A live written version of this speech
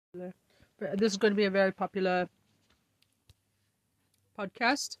This is going to be a very popular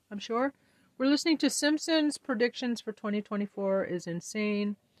podcast, I'm sure. We're listening to Simpsons. Predictions for 2024 is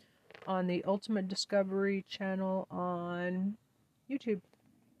insane on the Ultimate Discovery channel on YouTube.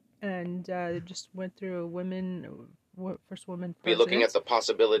 And just went through first women president. Be looking at the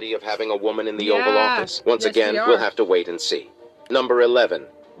possibility of having a woman in the Oval Office. Once again, we'll have to wait and see. Number 11.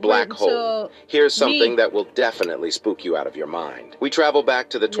 Black hole. Here's something that will definitely spook you out of your mind. We travel back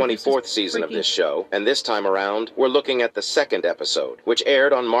to the 24th season of this show, and this time around, we're looking at the second episode, which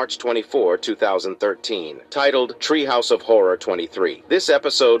aired on March 24, 2013, titled Treehouse of Horror 23. This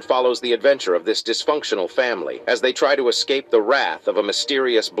episode follows the adventure of this dysfunctional family as they try to escape the wrath of a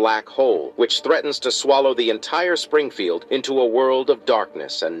mysterious black hole, which threatens to swallow the entire Springfield into a world of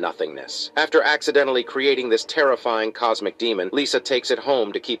darkness and nothingness. After accidentally creating this terrifying cosmic demon, Lisa takes it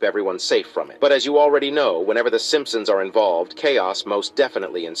home to keep everyone safe from it. But as you already know, whenever the Simpsons are involved, chaos most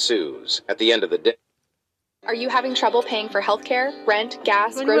definitely ensues. At the end of the day... Are you having trouble paying for healthcare, rent,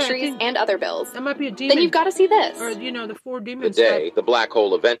 gas, groceries, and other bills? That might be a demon. Then you've got to see this. Or, you know, the four demons. The black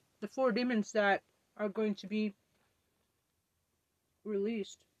hole event. The four demons that are going to be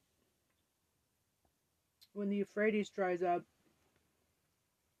released when the Euphrates dries up.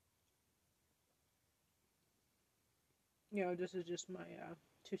 You know, this is just my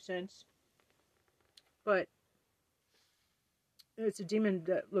 2 cents. But it's a demon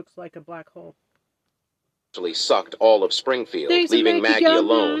that looks like a black hole. Sucked all of Springfield, leaving Maggie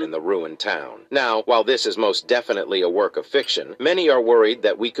alone in the ruined town. Now, while this is most definitely a work of fiction, many are worried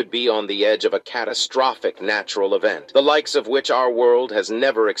that we could be on the edge of a catastrophic natural event, the likes of which our world has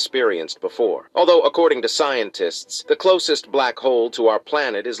never experienced before. Although, according to scientists, the closest black hole to our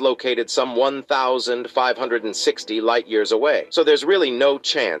planet is located some 1,560 light-years away, so there's really no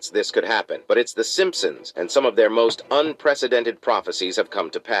chance this could happen. But it's the Simpsons, and some of their most unprecedented prophecies have come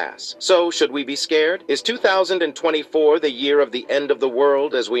to pass. So, should we be scared? Is 2024 the year of the end of the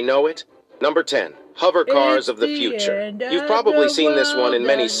world as we know it? Number 10. Hover cars of the future. You've probably seen this one in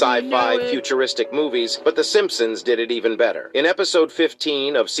many sci-fi futuristic movies, but The Simpsons did it even better. In episode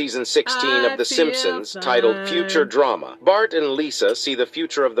 15 of season 16 of The Simpsons, titled Future Drama, Bart and Lisa see the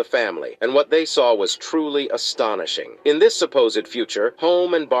future of the family, and what they saw was truly astonishing. In this supposed future,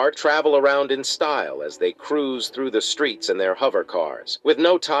 Homer and Bart travel around in style as they cruise through the streets in their hover cars. With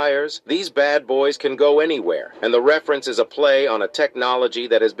no tires, these bad boys can go anywhere, and the reference is a play on a technology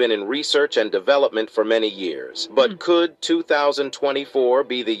that has been in research and development for many years. But could 2024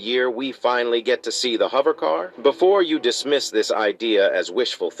 be the year we finally get to see the hover car? Before you dismiss this idea as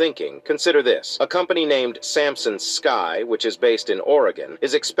wishful thinking, consider this. A company named Samson Sky, which is based in Oregon,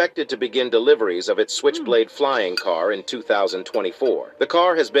 is expected to begin deliveries of its Switchblade flying car in 2024. The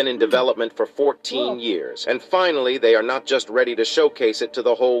car has been in development for 14 years, and finally they are not just ready to showcase it to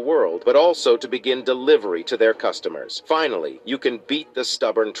the whole world, but also to begin delivery to their customers. Finally, you can beat the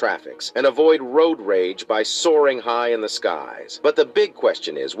stubborn traffics and avoid road rage by soaring high in the skies. But the big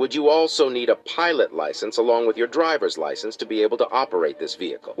question is, would you also need a pilot license along with your driver's license to be able to operate this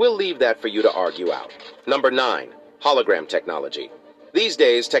vehicle? We'll leave that for you to argue out. Number 9. Hologram technology. These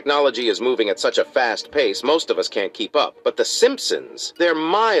days, technology is moving at such a fast pace, most of us can't keep up. But the Simpsons, they're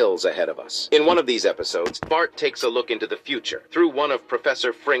miles ahead of us. In one of these episodes, Bart takes a look into the future through one of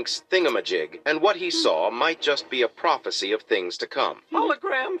Professor Frink's thingamajig, and what he saw might just be a prophecy of things to come.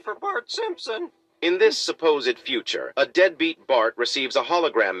 Hologram for Bart Simpson. In this supposed future, a deadbeat Bart receives a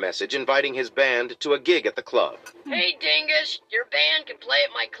hologram message inviting his band to a gig at the club. Hey, Dingus, your band can play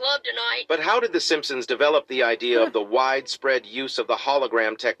at my club tonight. But how did the Simpsons develop the idea of the widespread use of the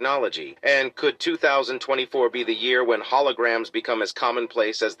hologram technology? And could 2024 be the year when holograms become as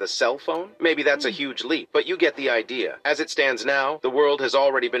commonplace as the cell phone? Maybe that's a huge leap, but you get the idea. As it stands now, the world has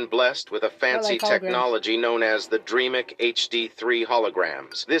already been blessed with a fancy technology known as the Dreamic HD3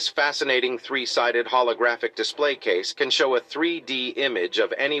 holograms. This fascinating three-sided holographic display case can show a 3D image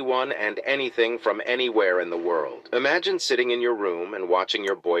of anyone and anything from anywhere in the world. Imagine sitting in your room and watching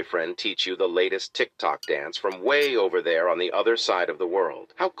your boyfriend teach you the latest TikTok dance from way over there on the other side of the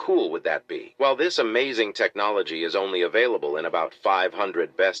world. How cool would that be? While this amazing technology is only available in about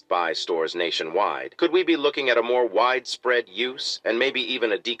 500 Best Buy stores nationwide, could we be looking at a more widespread use and maybe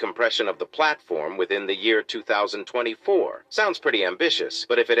even a decompression of the platform within the year 2024? Sounds pretty ambitious,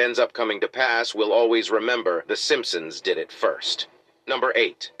 but if it ends up coming to pass, we'll always remember The Simpsons did it first. Number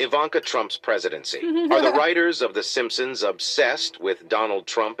 8. Ivanka Trump's presidency. Are the writers of The Simpsons obsessed with Donald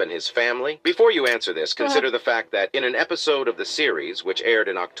Trump and his family? Before you answer this, consider the fact that in an episode of the series, which aired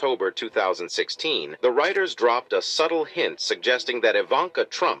in October 2016, the writers dropped a subtle hint suggesting that Ivanka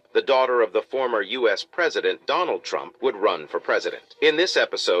Trump, the daughter of the former U.S. President Donald Trump, would run for president. In this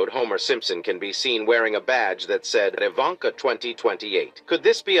episode, Homer Simpson can be seen wearing a badge that said Ivanka 2028. Could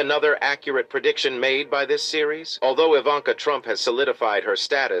this be another accurate prediction made by this series? Although Ivanka Trump has solidified her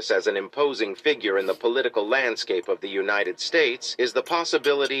status as an imposing figure in the political landscape of the United States, is the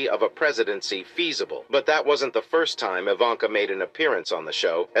possibility of a presidency feasible? But that wasn't the first time Ivanka made an appearance on the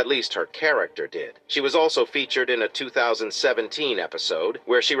show, at least her character did. She was also featured in a 2017 episode,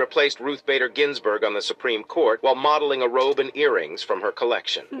 where she replaced Ruth Bader Ginsburg on the Supreme Court while modeling a robe and earrings from her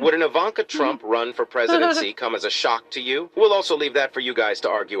collection. Would an Ivanka Trump run for presidency come as a shock to you? We'll also leave that for you guys to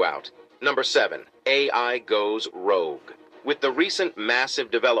argue out. Number 7. AI goes rogue. With the recent massive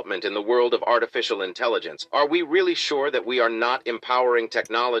development in the world of artificial intelligence, are we really sure that we are not empowering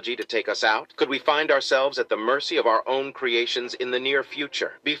technology to take us out? Could we find ourselves at the mercy of our own creations in the near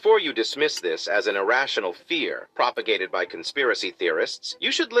future? Before you dismiss this as an irrational fear propagated by conspiracy theorists,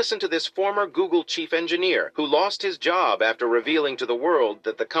 you should listen to this former Google chief engineer who lost his job after revealing to the world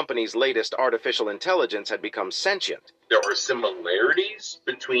that the company's latest artificial intelligence had become sentient. There are similarities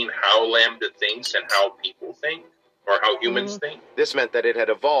between how Lambda thinks and how people think, or how humans think. This meant that it had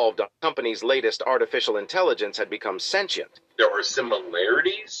evolved. The company's latest artificial intelligence had become sentient. There are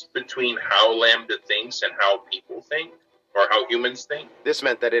similarities between how Lambda thinks and how people think, or how humans think. This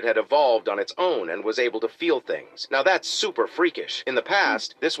meant that it had evolved on its own and was able to feel things. Now that's super freakish. In the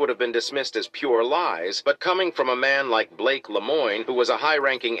past, this would have been dismissed as pure lies, but coming from a man like Blake Lemoine, who was a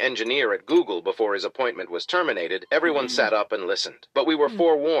high-ranking engineer at Google before his appointment was terminated, everyone sat up and listened. But we were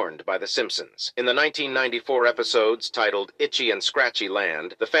forewarned by The Simpsons. In the 1994 episodes titled Itchy and Scratchy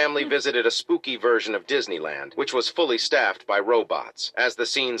Land, the family visited a spooky version of Disneyland, which was fully staffed by robots. As the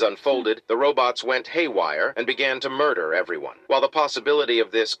scenes unfolded, the robots went haywire and began to murder everyone. While the possibility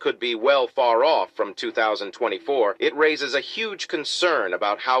of this could be well far off from 2024, it raises a huge concern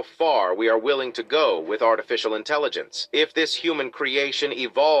about how far we are willing to go with artificial intelligence. If this human creation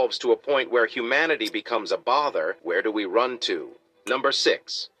evolves to a point where humanity becomes a bother, where do we run to? Number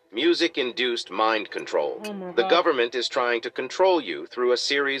 6. Music-induced mind control. The government is trying to control you through a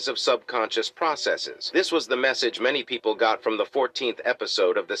series of subconscious processes. This was the message many people got from the 14th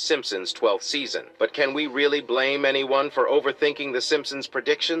episode of The Simpsons' 12th season. But can we really blame anyone for overthinking The Simpsons'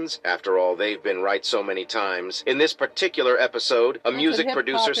 predictions? After all, they've been right so many times. In this particular episode, a music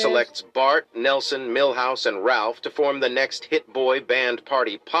producer selects Bart, Nelson, Milhouse, and Ralph to form the next hit boy band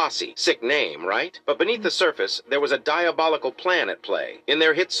party posse. Sick name, right? But beneath the surface, there was a diabolical plan at play. In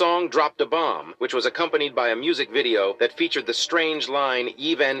their hit song Dropped a Bomb, which was accompanied by a music video that featured the strange line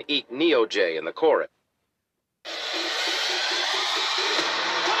Even Ik Neoj in the chorus.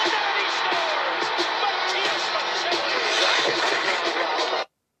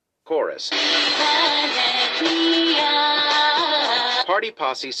 Party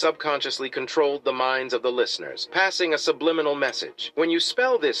Posse subconsciously controlled the minds of the listeners, passing a subliminal message. When you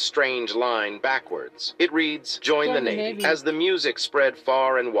spell this strange line backwards, it reads, "Join the Navy." As the music spread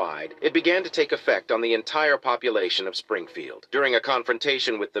far and wide, it began to take effect on the entire population of Springfield. During a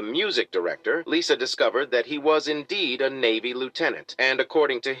confrontation with the music director, Lisa discovered that he was indeed a Navy lieutenant, and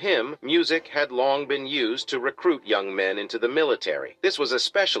according to him, music had long been used to recruit young men into the military. This was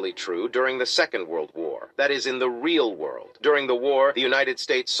especially true during the Second World War, that is, in the real world. During the war, the United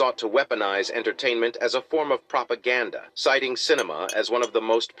States sought to weaponize entertainment as a form of propaganda, citing cinema as one of the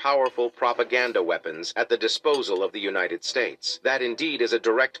most powerful propaganda weapons at the disposal of the United States. That indeed is a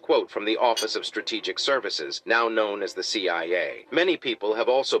direct quote from the Office of Strategic Services, now known as the CIA. Many people have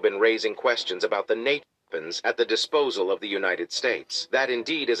also been raising questions about the nature of weapons at the disposal of the United States. That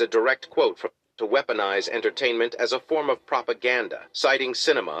indeed is a direct quote from to weaponize entertainment as a form of propaganda, citing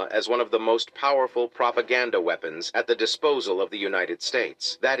cinema as one of the most powerful propaganda weapons at the disposal of the United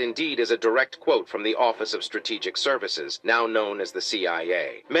States. That indeed is a direct quote from the Office of Strategic Services, now known as the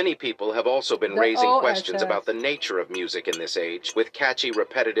CIA. Many people have also been raising questions about the nature of music in this age, with catchy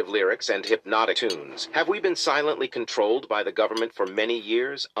repetitive lyrics and hypnotic tunes. Have we been silently controlled by the government for many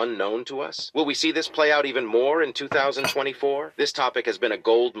years, unknown to us? Will we see this play out even more in 2024? This topic has been a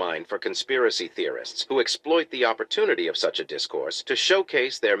goldmine for conspiracy theorists who exploit the opportunity of such a discourse to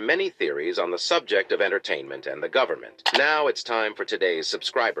showcase their many theories on the subject of entertainment and the government. Now it's time for today's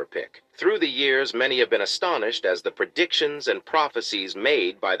subscriber pick. Through the years, many have been astonished as the predictions and prophecies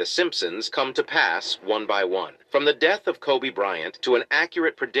made by The Simpsons come to pass one by one. From the death of Kobe Bryant to an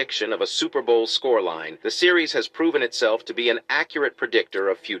accurate prediction of a Super Bowl scoreline, the series has proven itself to be an accurate predictor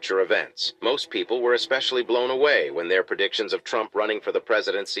of future events. Most people were especially blown away when their predictions of Trump running for the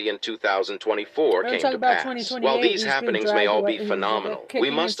presidency in 2024 came to pass. While these happenings may all be phenomenal, we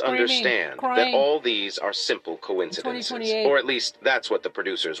must understand that all these are simple coincidences, or at least that's what the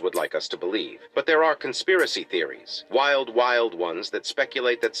producers would like us to believe. But there are conspiracy theories, wild ones that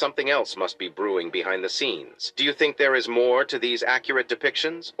speculate that something else must be brewing behind the scenes. Do you think there is more to these accurate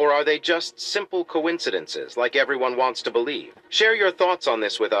depictions, or are they just simple coincidences like everyone wants to believe? Share your thoughts on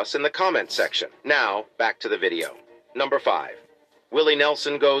this with us in the comments section. Now, back to the video. Number 5. Willie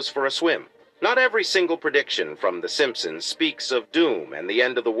Nelson goes for a swim. Not every single prediction from The Simpsons speaks of doom and the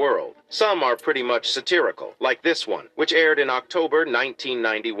end of the world. Some are pretty much satirical, like this one, which aired in October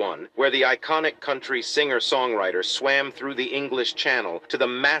 1991, where the iconic country singer-songwriter swam through the English Channel to the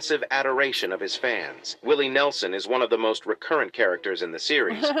massive adoration of his fans. Willie Nelson is one of the most recurrent characters in the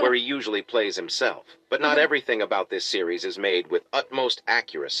series, where he usually plays himself. But not everything about this series is made with utmost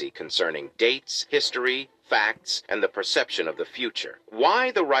accuracy concerning dates, history, facts, and the perception of the future.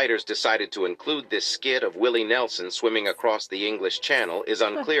 Why the writers decided to include this skit of Willie Nelson swimming across the English Channel is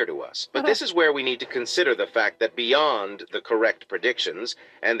unclear to us. But this is where we need to consider the fact that beyond the correct predictions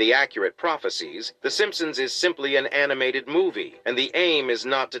and the accurate prophecies, The Simpsons is simply an animated movie, and the aim is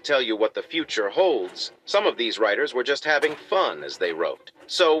not to tell you what the future holds. Some of these writers were just having fun as they wrote.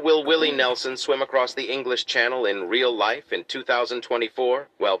 So will Willie Nelson swim across the English Channel in real life in 2024?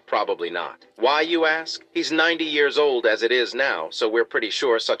 Well, probably not. Why, you ask? He's 90 years old as it is now, so we're pretty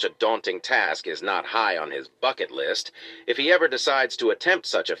sure such a daunting task is not high on his bucket list. If he ever decides to attempt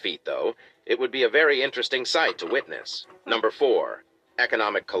such a feat, though, it would be a very interesting sight to witness. Number 4.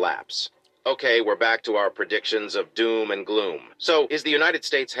 Economic collapse. Okay, we're back to our predictions of doom and gloom. So, is the United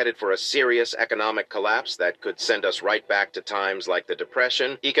States headed for a serious economic collapse that could send us right back to times like the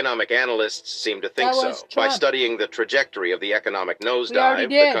Depression? Economic analysts seem to think so. By studying the trajectory of the economic nosedive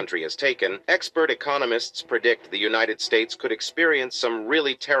the country has taken, expert economists predict the United States could experience some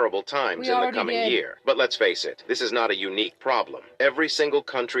really terrible times in the coming year. But let's face it, this is not a unique problem. Every single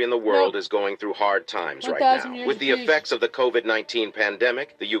country in the world is going through hard times right now. With the effects of the COVID-19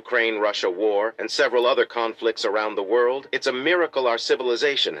 pandemic, the Ukraine-Russia war, and several other conflicts around the world, it's a miracle our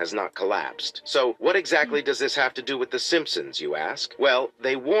civilization has not collapsed. So, what exactly does this have to do with The Simpsons, you ask? Well,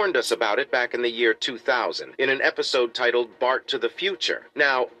 they warned us about it back in the year 2000, in an episode titled Bart to the Future.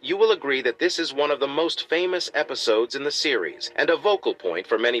 Now, you will agree that this is one of the most famous episodes in the series, and a vocal point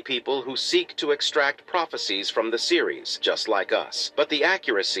for many people who seek to extract prophecies from the series, just like us. But the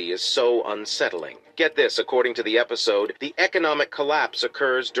accuracy is so unsettling. Get this, according to the episode, the economic collapse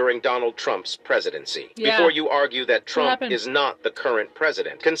occurs during Donald Trump's presidency. Before you argue that Trump is not the current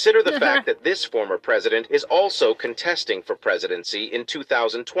president, consider the fact that this former president is also contesting for presidency in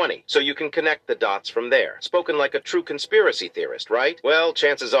 2020, so you can connect the dots from there. Spoken like a true conspiracy theorist, right? Well,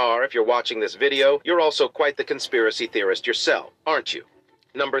 chances are, if you're watching this video, you're also quite the conspiracy theorist yourself, aren't you?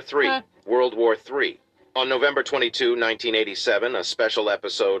 Number 3, World War III. On November 22, 1987, a special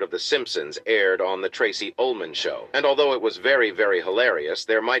episode of The Simpsons aired on The Tracy Ullman Show. And although it was very, very hilarious,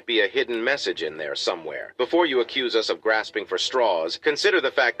 there might be a hidden message in there somewhere. Before you accuse us of grasping for straws, consider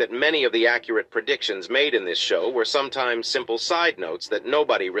the fact that many of the accurate predictions made in this show were sometimes simple side notes that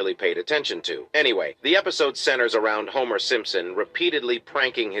nobody really paid attention to. Anyway, the episode centers around Homer Simpson repeatedly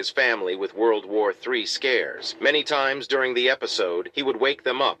pranking his family with World War III scares. Many times during the episode, he would wake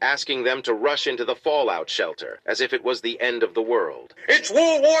them up, asking them to rush into the fallout shelter, as if it was the end of the world. It's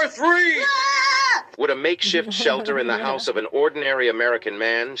World War III! Would a makeshift shelter in the house of an ordinary American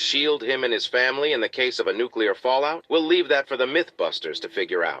man shield him and his family in the case of a nuclear fallout? We'll leave that for the Mythbusters to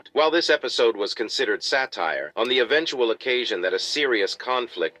figure out. While this episode was considered satire, on the eventual occasion that a serious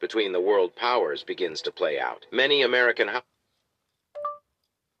conflict between the world powers begins to play out, many American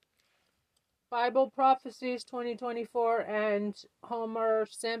Bible Prophecies 2024 and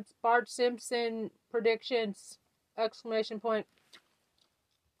Bart Simpson predictions! Exclamation point.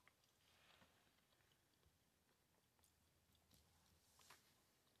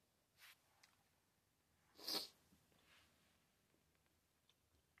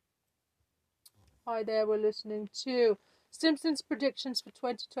 Hi there, we're listening to Simpsons predictions for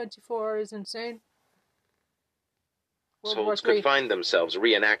 2024 is insane. households could find themselves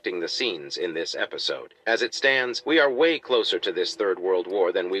reenacting the scenes in this episode. As it stands, we are way closer to this Third World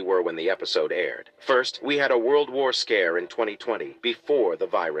War than we were when the episode aired. First, we had a World War scare in 2020, before the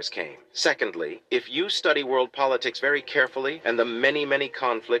virus came. Secondly, if you study world politics very carefully and the many, many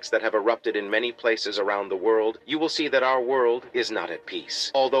conflicts that have erupted in many places around the world, you will see that our world is not at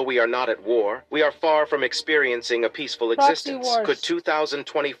peace. Although we are not at war, we are far from experiencing a peaceful existence. Could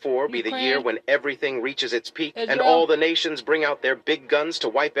 2024 be the year when everything reaches its peak and all the nations bring out their big guns to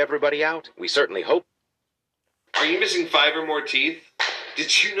wipe everybody out? We certainly hope. Are you missing 5 or more teeth?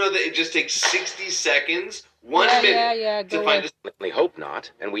 Did you know that it just takes 60 seconds, 1 minute, to find a... We hope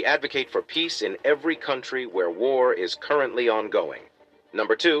not, and we advocate for peace in every country where war is currently ongoing.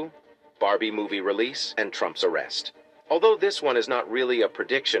 Number 2, Barbie movie release and Trump's arrest. Although this one is not really a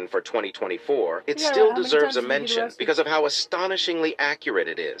prediction for 2024, it still deserves a mention because of how astonishingly accurate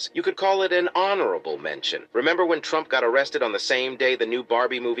it is. You could call it an honorable mention. Remember when Trump got arrested on the same day the new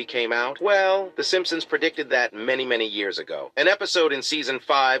Barbie movie came out? Well, The Simpsons predicted that many, many years ago. An episode in season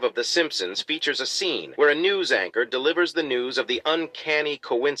 5 of The Simpsons features a scene where a news anchor delivers the news of the uncanny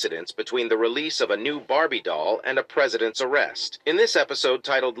coincidence between the release of a new Barbie doll and a president's arrest. In this episode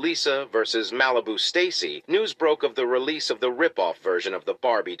titled Lisa versus Malibu Stacy, news broke of the release of the rip-off version of the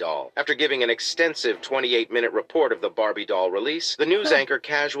Barbie doll. After giving an extensive 28-minute report of the Barbie doll release, the news anchor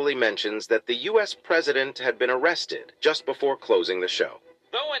casually mentions that the U.S. president had been arrested just before closing the show.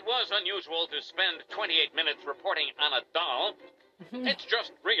 Though it was unusual to spend 28 minutes reporting on a doll, it's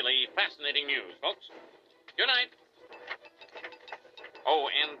just really fascinating news, folks. Good night. Oh,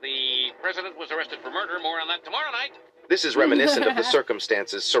 and the president was arrested for murder. More on that tomorrow night. This is reminiscent of the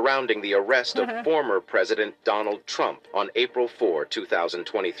circumstances surrounding the arrest of former President Donald Trump on April 4,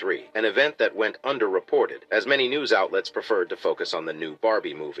 2023, an event that went underreported, as many news outlets preferred to focus on the new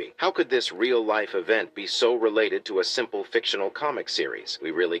Barbie movie. How could this real-life event be so related to a simple fictional comic series?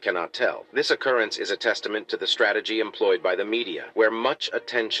 We really cannot tell. This occurrence is a testament to the strategy employed by the media, where much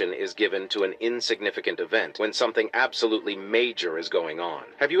attention is given to an insignificant event when something absolutely major is going on.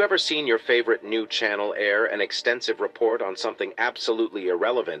 Have you ever seen your favorite new channel air an extensive report on something absolutely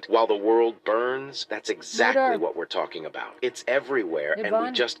irrelevant while the world burns? That's exactly what we're talking about. It's everywhere, and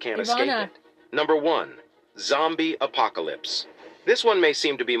we just can't escape it. Number 1, zombie apocalypse. This one may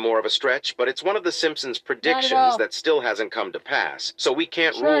seem to be more of a stretch, but it's one of the Simpsons' predictions that still hasn't come to pass, so we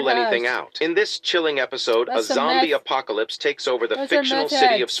can't rule anything out. In this chilling episode, a zombie apocalypse takes over the fictional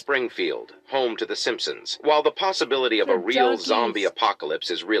city of Springfield, home to the Simpsons. While the possibility of a real zombie apocalypse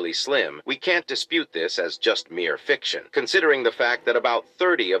is really slim, we can't dispute this as just mere fiction, considering the fact that about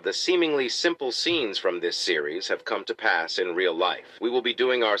 30 of the seemingly simple scenes from this series have come to pass in real life. We will be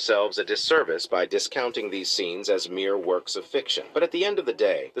doing ourselves a disservice by discounting these scenes as mere works of fiction. But at the end of the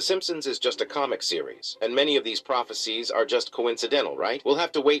day, The Simpsons is just a comic series, and many of these prophecies are just coincidental, right? We'll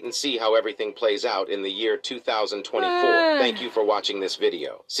have to wait and see how everything plays out in the year 2024. Thank you for watching this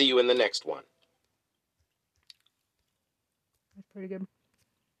video. See you in the next one. That's pretty good.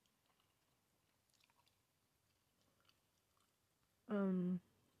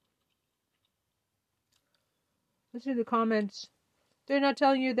 Let's see the comments. They're not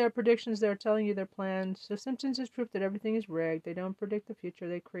telling you their predictions, they're telling you their plans. The Simpsons is proof that everything is rigged. They don't predict the future,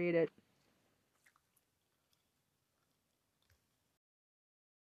 they create it.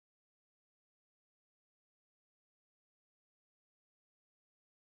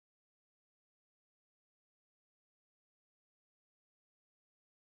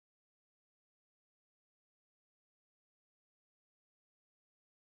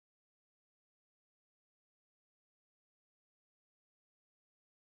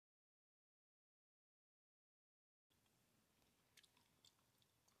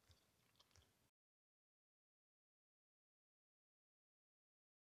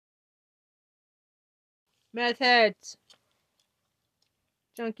 Meth heads.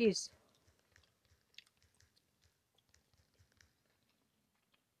 Junkies.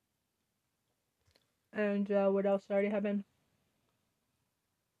 And what else already happened?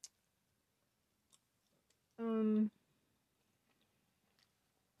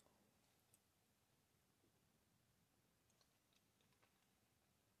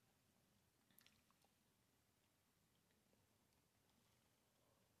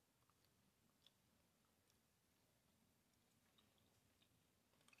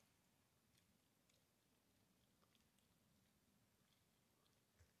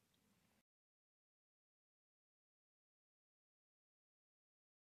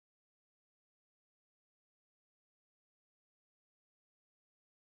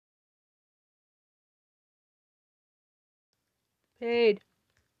 Paid.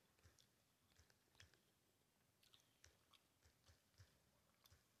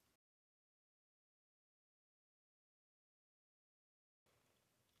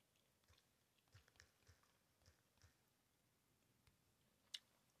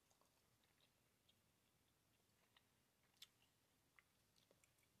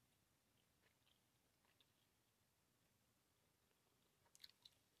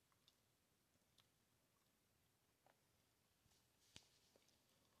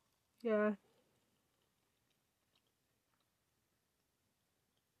 Yeah.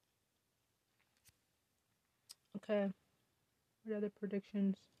 Okay. What other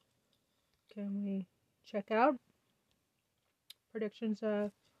predictions can we check out? Predictions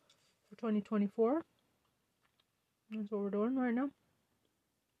for 2024. That's what we're doing right now.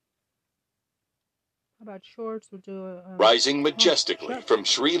 How about shorts? We'll do a... Rising majestically from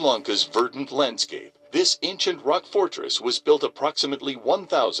Sri Lanka's verdant landscape, this ancient rock fortress was built approximately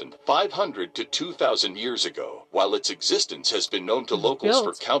 1,500 to 2,000 years ago. While its existence has been known to locals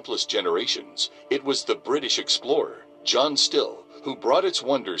for countless generations, it was the British explorer, John Still, who brought its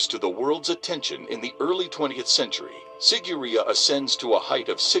wonders to the world's attention in the early 20th century. Sigiriya ascends to a height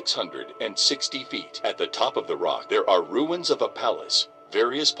of 660 feet. At the top of the rock, there are ruins of a palace,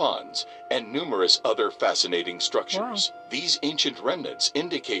 various ponds, and numerous other fascinating structures. Wow. These ancient remnants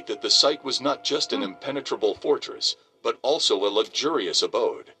indicate that the site was not just an impenetrable fortress, but also a luxurious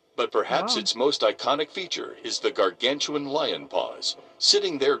abode. But perhaps its most iconic feature is the gargantuan lion paws,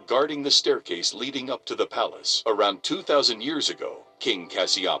 sitting there guarding the staircase leading up to the palace. Around 2,000 years ago, King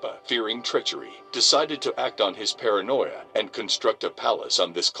Kasyapa, fearing treachery, decided to act on his paranoia and construct a palace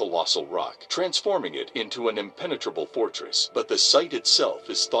on this colossal rock, transforming it into an impenetrable fortress. But the site itself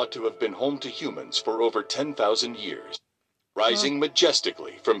is thought to have been home to humans for over 10,000 years. Rising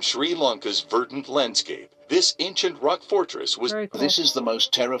majestically from Sri Lanka's verdant landscape, this ancient rock fortress was... Cool. This is the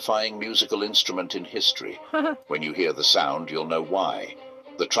most terrifying musical instrument in history. When you hear the sound, you'll know why.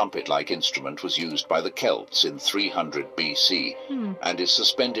 The trumpet-like instrument was used by the Celts in 300 BC and is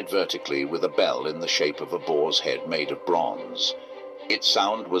suspended vertically with a bell in the shape of a boar's head made of bronze. Its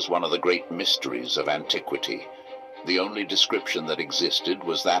sound was one of the great mysteries of antiquity. The only description that existed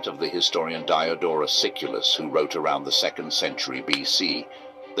was that of the historian Diodorus Siculus, who wrote around the 2nd century BC.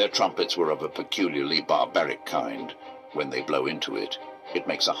 Their trumpets were of a peculiarly barbaric kind. When they blow into it, it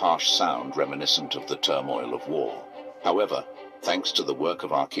makes a harsh sound reminiscent of the turmoil of war. However, thanks to the work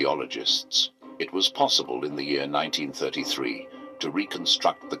of archaeologists, it was possible in the year 1933 to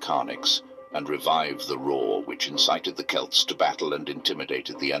reconstruct the carnix and revive the roar which incited the Celts to battle and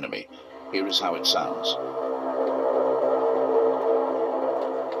intimidated the enemy. Here is how it sounds.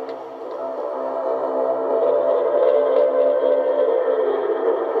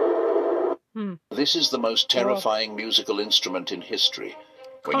 This is the most terrifying musical instrument in history.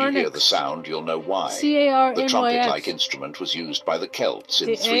 When you hear the sound, you'll know why. The trumpet-like instrument was used by the Celts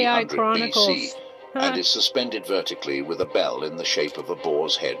in 300 BC and is suspended vertically with a bell in the shape of a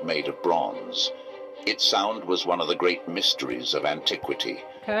boar's head made of bronze. Its sound was one of the great mysteries of antiquity.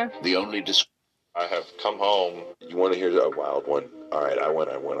 The only I have come home. You want to hear a wild one? All right, I went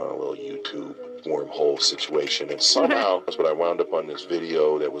on a little YouTube wormhole situation, and somehow that's what I wound up on this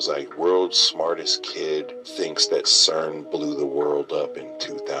video that was like, world's smartest kid thinks that CERN blew the world up in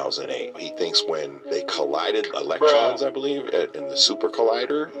 2008. He thinks when they collided electrons, I believe, in the super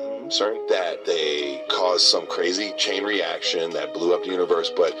collider, CERN, that they caused some crazy chain reaction that blew up the universe,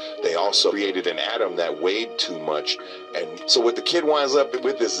 but they also created an atom that weighed too much. And so what the kid winds up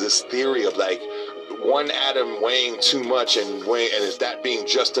with is this theory of like, one atom weighing too much and is that being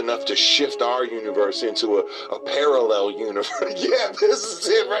just enough to shift our universe into a parallel universe. Yeah, this is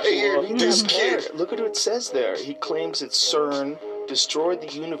it right here. This kid. Look at what it says there. He claims that CERN destroyed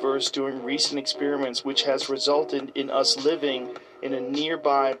the universe during recent experiments, which has resulted in us living in a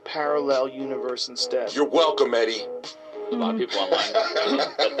nearby parallel universe instead. You're welcome, Eddie. A lot of people online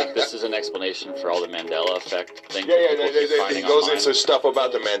that think this is an explanation for all the Mandela effect things. He goes into stuff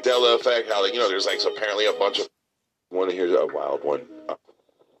about the Mandela effect, how, like, there's like apparently a bunch of... Want to hear a wild one?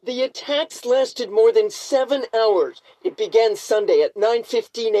 The attacks lasted more than 7 hours. It began Sunday at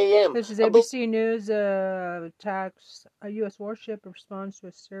 9:15 a.m. This is ABC News. Attacks a U.S. warship responds to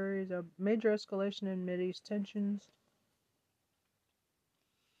a series of major escalation in Mideast tensions.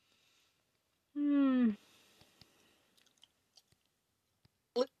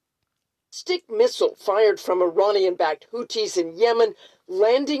 Ballistic missile fired from Iranian-backed Houthis in Yemen,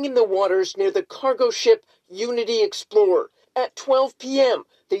 landing in the waters near the cargo ship Unity Explorer. At 12 p.m.,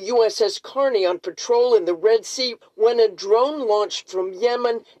 the USS Carney on patrol in the Red Sea when a drone launched from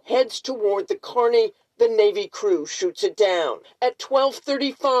Yemen heads toward the Carney. The Navy crew shoots it down. At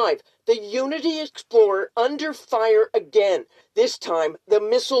 12:35, the Unity Explorer under fire again. This time, the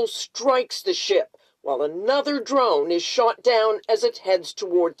missile strikes the ship, while another drone is shot down as it heads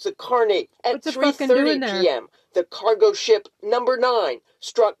towards the Carney. At 3:30 p.m., the cargo ship number 9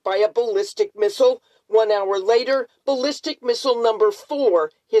 struck by a ballistic missile. 1 hour later, ballistic missile number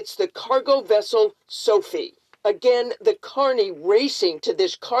 4 hits the cargo vessel Sophie. Again, the carny racing to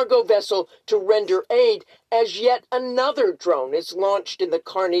this cargo vessel to render aid as yet another drone is launched in the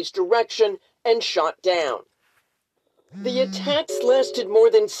carny's direction and shot down. The attacks lasted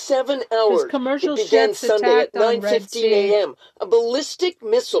more than 7 hours. Commercial it began ships Sunday at attacked on 9:15 a.m. A ballistic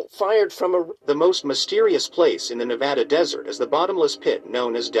missile fired from a... The most mysterious place in the Nevada desert is the bottomless pit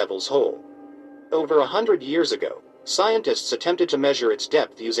known as Devil's Hole. Over 100 years ago, scientists attempted to measure its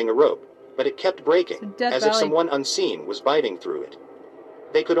depth using a rope, but it kept breaking, as if someone unseen was biting through it.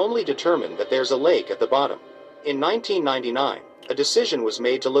 They could only determine that there's a lake at the bottom. In 1999, a decision was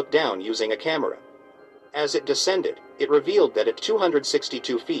made to look down using a camera. As it descended, it revealed that at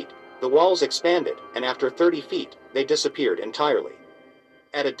 262 feet, the walls expanded, and after 30 feet, they disappeared entirely.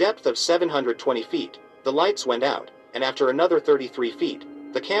 At a depth of 720 feet, the lights went out, and after another 33 feet,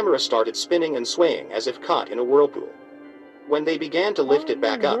 the camera started spinning and swaying as if caught in a whirlpool. When they began to lift it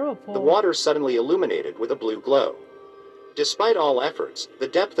back up, the water suddenly illuminated with a blue glow. Despite all efforts, the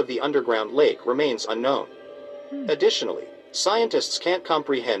depth of the underground lake remains unknown. Additionally, scientists can't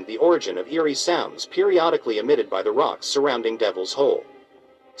comprehend the origin of eerie sounds periodically emitted by the rocks surrounding Devil's Hole.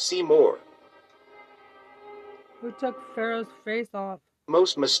 See more. Who took Pharaoh's face off?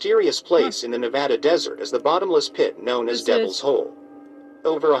 Most mysterious place in the Nevada desert is the bottomless pit known as Devil's Hole.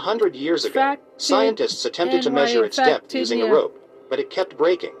 Over 100 years ago, scientists attempted to measure its depth using a rope, but it kept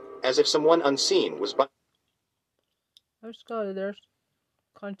breaking, as if someone unseen was biting. Let's go to their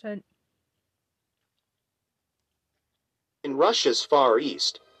content. In Russia's Far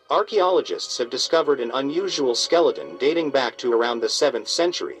East, archaeologists have discovered an unusual skeleton dating back to around the 7th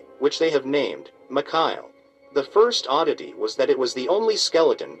century, which they have named Mikhail. The first oddity was that it was the only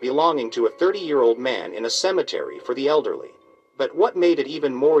skeleton belonging to a 30-year-old man in a cemetery for the elderly. But what made it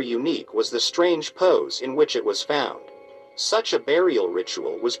even more unique was the strange pose in which it was found. Such a burial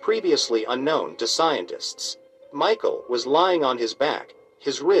ritual was previously unknown to scientists. Michael was lying on his back,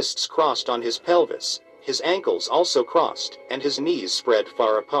 his wrists crossed on his pelvis, his ankles also crossed, and his knees spread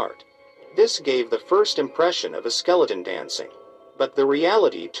far apart. This gave the first impression of a skeleton dancing. But the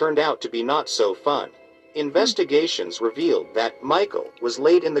reality turned out to be not so fun. Investigations revealed that Michael was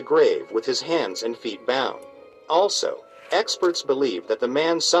laid in the grave with his hands and feet bound. Also, experts believe that the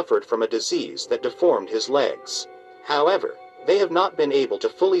man suffered from a disease that deformed his legs. However, they have not been able to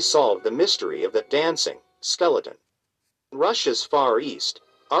fully solve the mystery of the dancing skeleton. In Russia's Far East,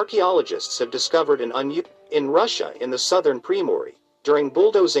 archaeologists have discovered in Russia in the southern Primorye, during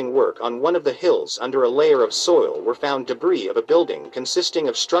bulldozing work on one of the hills under a layer of soil were found debris of a building consisting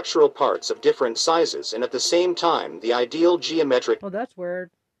of structural parts of different sizes and at the same time the ideal geometric... Oh, that's weird.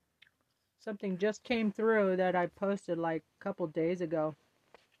 Something just came through that I posted like a couple days ago.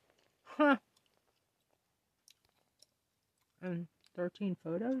 Huh. And 13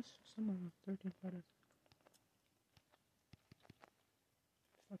 photos? Some of them 13 photos.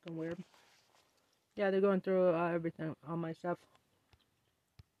 Fucking weird. Yeah, they're going through everything, all my stuff.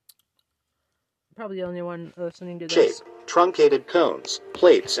 Probably the only one listening to this. Shape, truncated cones,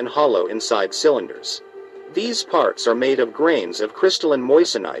 plates, and hollow inside cylinders. These parts are made of grains of crystalline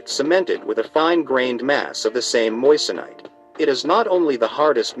moissanite cemented with a fine-grained mass of the same moissanite. It is not only the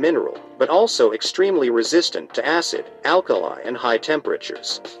hardest mineral, but also extremely resistant to acid, alkali, and high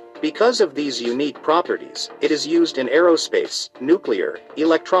temperatures. Because of these unique properties, it is used in aerospace, nuclear,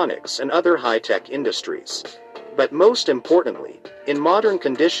 electronics, and other high-tech industries. But most importantly, in modern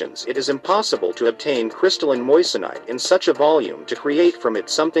conditions it is impossible to obtain crystalline moissanite in such a volume to create from it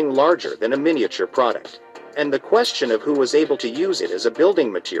something larger than a miniature product. And the question of who was able to use it as a building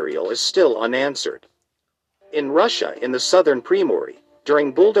material is still unanswered. In Russia in the southern Primorye,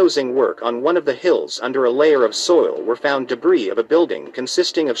 during bulldozing work on one of the hills under a layer of soil were found debris of a building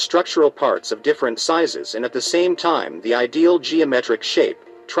consisting of structural parts of different sizes and at the same time the ideal geometric shape,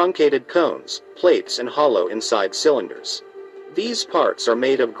 truncated cones, plates, and hollow inside cylinders. These parts are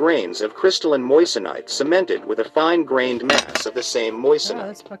made of grains of crystalline moissanite cemented with a fine-grained mass of the same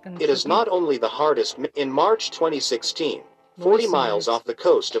moissanite. It is not only the hardest... In March 2016, 40 miles off the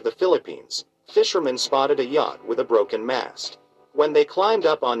coast of the Philippines, fishermen spotted a yacht with a broken mast. When they climbed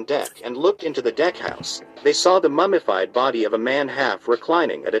up on deck and looked into the deckhouse, they saw the mummified body of a man half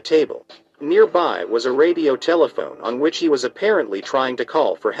reclining at a table. Nearby was a radio telephone on which he was apparently trying to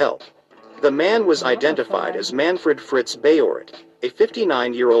call for help. The man was identified as Manfred Fritz Bayorit, a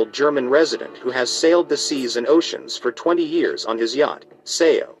 59-year-old German resident who has sailed the seas and oceans for 20 years on his yacht,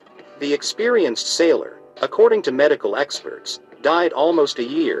 Sao. The experienced sailor, according to medical experts, died almost a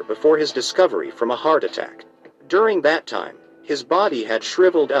year before his discovery from a heart attack. During that time, his body had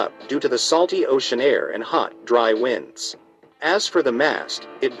shriveled up due to the salty ocean air and hot, dry winds. As for the mast,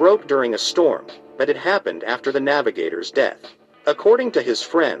 it broke during a storm, but it happened after the navigator's death. According to his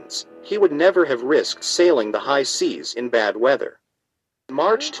friends, he would never have risked sailing the high seas in bad weather.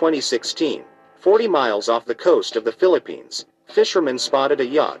 March 2016, 40 miles off the coast of the Philippines, fishermen spotted a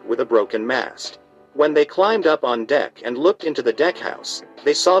yacht with a broken mast. When they climbed up on deck and looked into the deckhouse,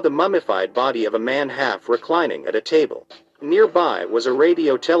 they saw the mummified body of a man half reclining at a table. Nearby was a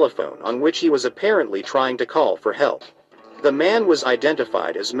radio telephone on which he was apparently trying to call for help. The man was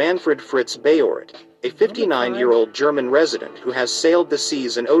identified as Manfred Fritz Bayoret, a 59-year-old German resident who has sailed the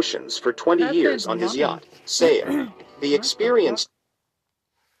seas and oceans for 20 years on his yacht, Saya. The experience...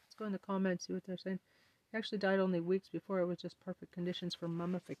 Let's go in the comments, see what they're saying. He actually died only weeks before. It was just perfect conditions for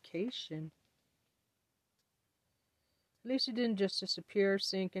mummification. At least he didn't just disappear,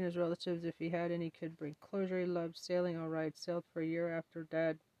 sink, and his relatives, if he had any, could bring closure. He loved sailing, alright. Sailed for a year after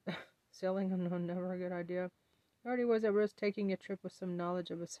Dad. Sailing, no, never a good idea. He already was at risk taking a trip with some knowledge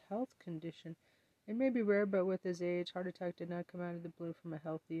of his health condition. It may be rare, but with his age, heart attack did not come out of the blue from a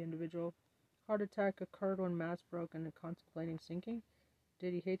healthy individual. Heart attack occurred when masts broke and contemplating sinking.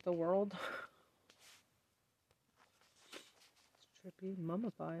 Did he hate the world? It's trippy.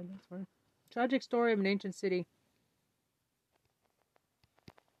 Mummified. That's fine. Tragic story of an ancient city.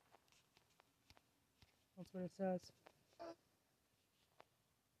 That's what it says.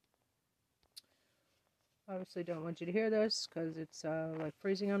 Obviously don't want you to hear this because it's like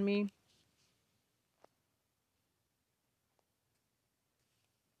freezing on me.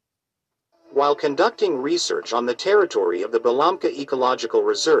 While conducting research on the territory of the Balamca Ecological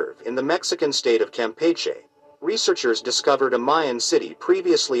Reserve in the Mexican state of Campeche, researchers discovered a Mayan city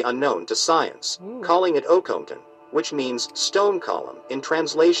previously unknown to science, calling it Ocomten, which means stone column in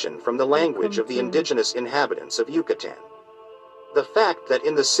translation from the language of the indigenous inhabitants of Yucatan. The fact that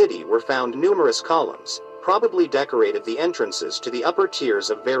in the city were found numerous columns probably decorated the entrances to the upper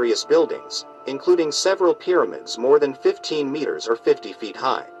tiers of various buildings, including several pyramids more than 15 meters or 50 feet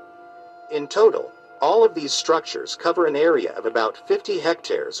high. In total, all of these structures cover an area of about 50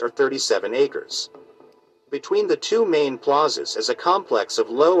 hectares or 37 acres. Between the two main plazas is a complex of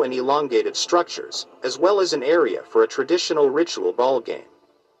low and elongated structures, as well as an area for a traditional ritual ball game.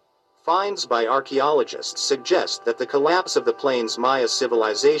 Finds by archaeologists suggest that the collapse of the Plains Maya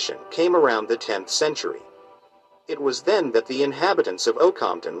civilization came around the 10th century. It was then that the inhabitants of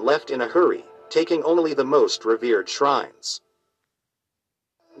Ocomten left in a hurry, taking only the most revered shrines.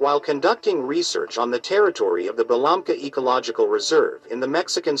 While conducting research on the territory of the Balamca Ecological Reserve in the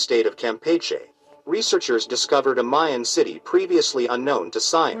Mexican state of Campeche, researchers discovered a Mayan city previously unknown to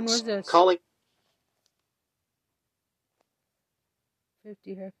science, calling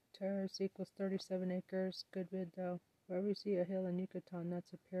 50 hectares equals 37 acres. Good bid, though. Wherever you see a hill in Yucatan,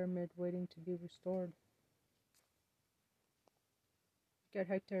 that's a pyramid waiting to be restored. Get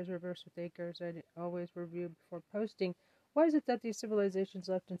hectares reversed with acres. I always review before posting. Why is it that these civilizations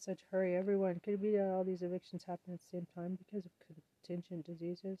left in such a hurry? Everyone, could it be that all these evictions happen at the same time because of contingent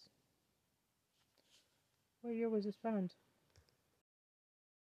diseases? What year was this found?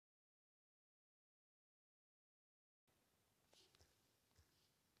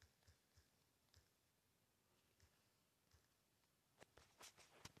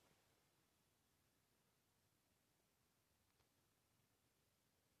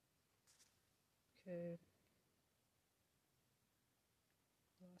 Okay.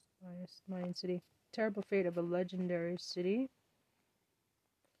 Lost Mayan city. Terrible fate of a legendary city.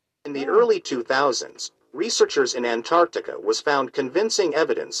 In the early 2000s, researchers in Antarctica was found convincing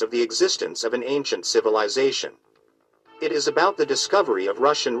evidence of the existence of an ancient civilization. It is about the discovery of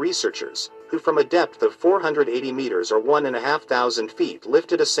Russian researchers, who from a depth of 480 meters or 1,500 feet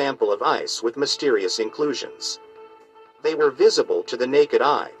lifted a sample of ice with mysterious inclusions. They were visible to the naked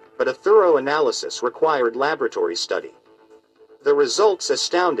eye, but a thorough analysis required laboratory study. The results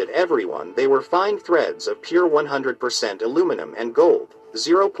astounded everyone. They were fine threads of pure 100% aluminum and gold,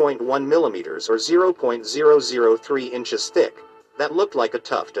 0.1 millimeters or 0.003 inches thick, that looked like a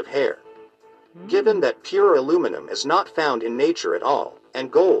tuft of hair. Given that pure aluminum is not found in nature at all,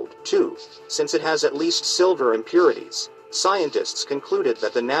 and gold, too, since it has at least silver impurities, scientists concluded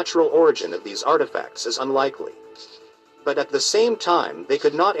that the natural origin of these artifacts is unlikely. But at the same time, they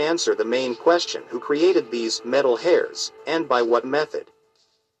could not answer the main question: who created these metal hairs, and by what method?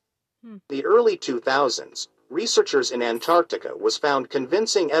 The early 2000s, researchers in Antarctica was found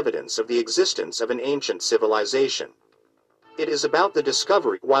convincing evidence of the existence of an ancient civilization. It is about the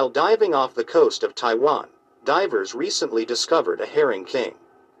discovery. While diving off the coast of Taiwan, divers recently discovered a herring king.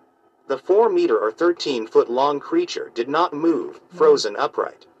 The 4-meter or 13-foot-long creature did not move, frozen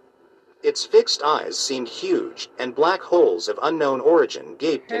upright. Its fixed eyes seemed huge, and black holes of unknown origin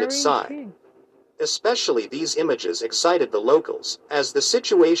gaped in its side. Especially these images excited the locals, as the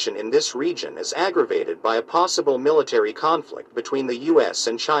situation in this region is aggravated by a possible military conflict between the US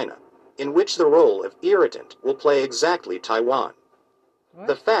and China, in which the role of irritant will play exactly Taiwan.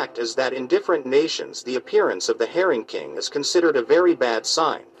 The fact is that in different nations the appearance of the Herring King is considered a very bad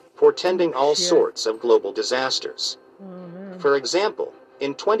sign, portending all sorts of global disasters. For example,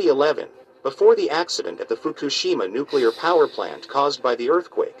 in 2011, before the accident at the Fukushima nuclear power plant caused by the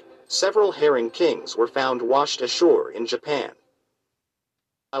earthquake, several herring kings were found washed ashore in Japan.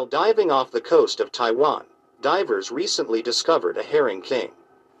 While diving off the coast of Taiwan, divers recently discovered a herring king.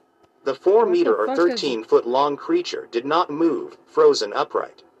 The 4-meter or 13-foot-long creature did not move, frozen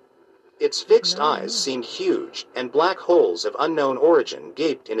upright. Its fixed eyes seemed huge, and black holes of unknown origin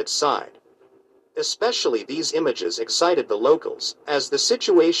gaped in its side. Especially these images excited the locals, as the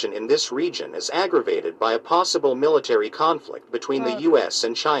situation in this region is aggravated by a possible military conflict between the US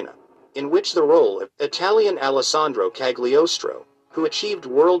and China, in which the role of Italian Alessandro Cagliostro, who achieved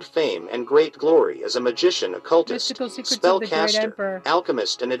world fame and great glory as a magician, occultist, spellcaster,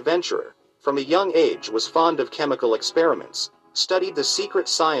 alchemist, and adventurer, from a young age was fond of chemical experiments, studied the secret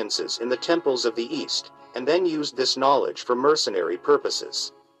sciences in the temples of the East, and then used this knowledge for mercenary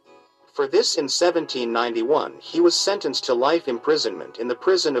purposes. For this in 1791 he was sentenced to life imprisonment in the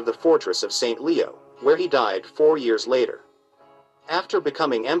prison of the fortress of St. Leo, where he died 4 years later. After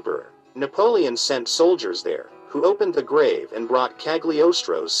becoming emperor, Napoleon sent soldiers there, who opened the grave and brought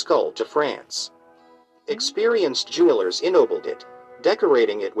Cagliostro's skull to France. Experienced jewelers ennobled it,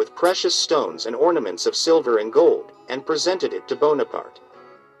 decorating it with precious stones and ornaments of silver and gold, and presented it to Bonaparte.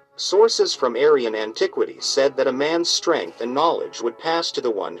 Sources from Aryan antiquity said that a man's strength and knowledge would pass to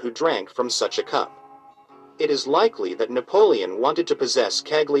the one who drank from such a cup. It is likely that Napoleon wanted to possess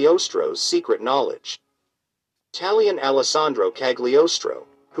Cagliostro's secret knowledge. Italian Alessandro Cagliostro,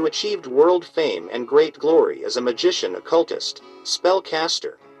 who achieved world fame and great glory as a magician, occultist,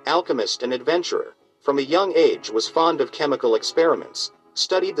 spellcaster, alchemist, and adventurer, from a young age was fond of chemical experiments,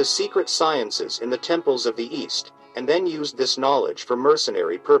 studied the secret sciences in the temples of the East, and then used this knowledge for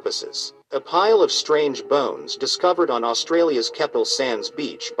mercenary purposes. A pile of strange bones discovered on Australia's Keppel Sands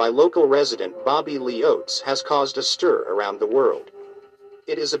beach by local resident Bobby Lee Oates has caused a stir around the world.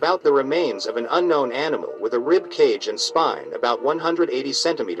 It is about the remains of an unknown animal with a rib cage and spine about 180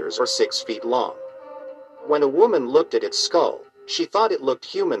 centimeters or 6 feet long. When a woman looked at its skull, she thought it looked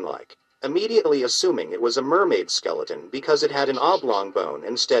human-like, immediately assuming it was a mermaid skeleton because it had an oblong bone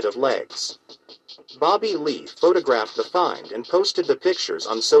instead of legs. Bobby Lee photographed the find and posted the pictures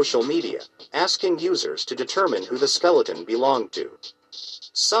on social media, asking users to determine who the skeleton belonged to.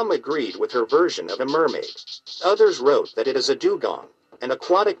 Some agreed with her version of a mermaid. Others wrote that it is a dugong, an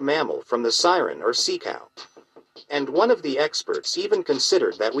aquatic mammal from the siren or sea cow. And one of the experts even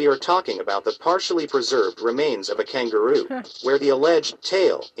considered that we are talking about the partially preserved remains of a kangaroo, where the alleged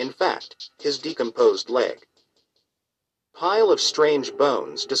tail, in fact, his decomposed leg. Pile of strange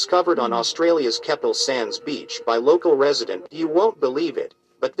bones discovered on Australia's Keppel Sands beach by local resident. You won't believe it,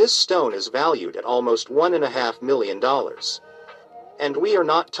 but this stone is valued at almost $1.5 million. And we are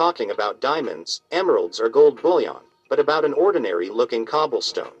not talking about diamonds, emeralds, or gold bullion, but about an ordinary-looking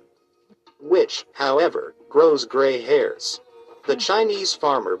cobblestone, which, however, grows gray hairs. The Chinese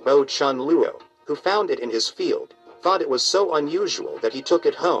farmer Bo Chun Luo, who found it in his field, thought it was so unusual that he took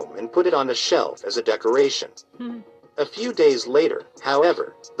it home and put it on a shelf as a decoration. A few days later,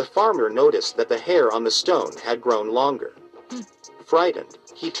 however, the farmer noticed that the hair on the stone had grown longer. Frightened,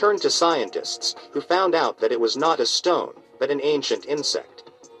 he turned to scientists, who found out that it was not a stone, but an ancient insect.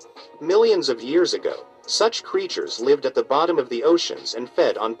 Millions of years ago, such creatures lived at the bottom of the oceans and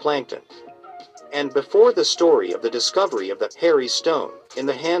fed on plankton. And before the story of the discovery of the hairy stone, in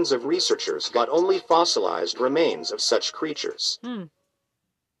the hands of researchers got only fossilized remains of such creatures. You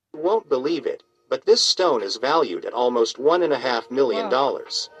won't believe it, but this stone is valued at almost $1.5 million.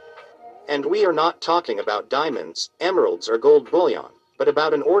 And we are not talking about diamonds, emeralds, or gold bullion, but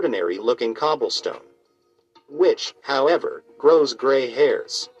about an ordinary-looking cobblestone, which, however, grows gray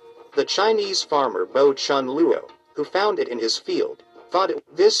hairs. The Chinese farmer Bo Chun Luo, who found it in his field, thought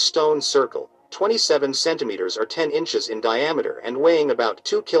this stone circle, 27 centimeters or 10 inches in diameter and weighing about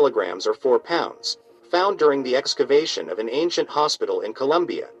 2 kilograms or 4 pounds, found during the excavation of an ancient hospital in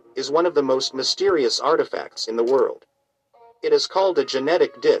Colombia, is one of the most mysterious artifacts in the world. It is called a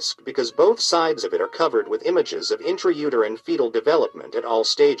genetic disc because both sides of it are covered with images of intrauterine fetal development at all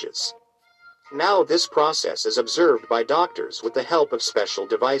stages. Now this process is observed by doctors with the help of special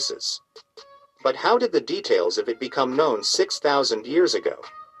devices. But how did the details of it become known 6,000 years ago?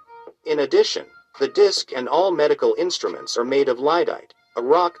 In addition, the disc and all medical instruments are made of lyddite, a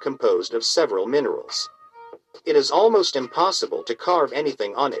rock composed of several minerals. It is almost impossible to carve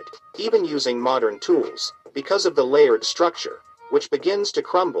anything on it, even using modern tools, because of the layered structure, which begins to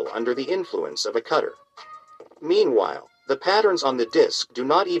crumble under the influence of a cutter. Meanwhile, the patterns on the disc do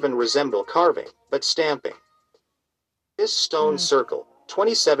not even resemble carving, but stamping. This stone circle,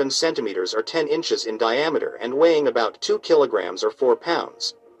 27 centimeters or 10 inches in diameter and weighing about 2 kilograms or 4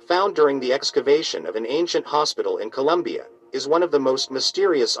 pounds, found during the excavation of an ancient hospital in Colombia, is one of the most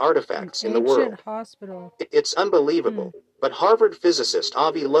mysterious artifacts in the world. Hospital. It's unbelievable, but Harvard physicist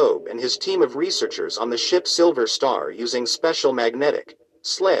Avi Loeb and his team of researchers on the ship Silver Star using special magnetic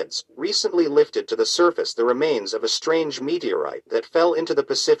sleds recently lifted to the surface the remains of a strange meteorite that fell into the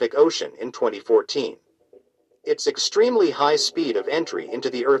Pacific Ocean in 2014. Its extremely high speed of entry into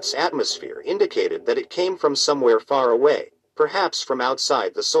the Earth's atmosphere indicated that it came from somewhere far away, perhaps from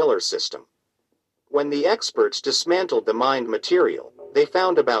outside the solar system. When the experts dismantled the mined material, they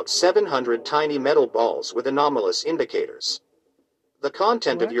found about 700 tiny metal balls with anomalous indicators. The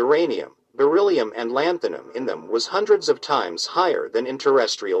content of uranium, beryllium and lanthanum in them was hundreds of times higher than in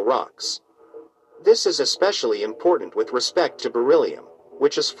terrestrial rocks. This is especially important with respect to beryllium,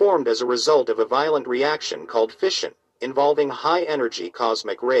 which is formed as a result of a violent reaction called fission, involving high-energy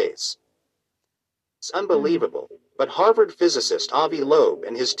cosmic rays. It's unbelievable, but Harvard physicist Avi Loeb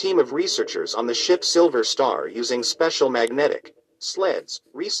and his team of researchers on the ship Silver Star using special magnetic sleds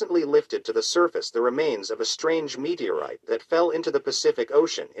recently lifted to the surface the remains of a strange meteorite that fell into the Pacific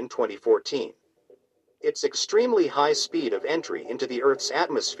Ocean in 2014. Its extremely high speed of entry into the Earth's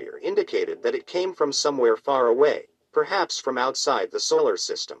atmosphere indicated that it came from somewhere far away, perhaps from outside the solar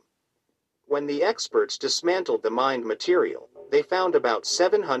system. When the experts dismantled the mined material, they found about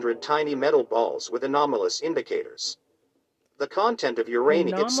 700 tiny metal balls with anomalous indicators. The content of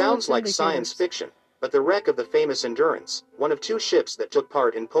uranium, it sounds like science fiction, but the wreck of the famous Endurance, one of 2 ships that took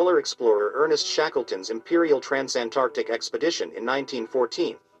part in polar explorer Ernest Shackleton's Imperial Transantarctic expedition in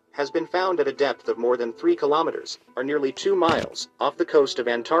 1914, has been found at a depth of more than 3 kilometers, or nearly 2 miles, off the coast of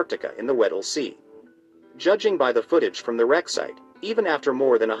Antarctica in the Weddell Sea. Judging by the footage from the wreck site, even after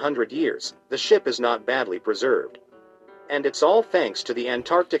more than 100 years, the ship is not badly preserved. And it's all thanks to the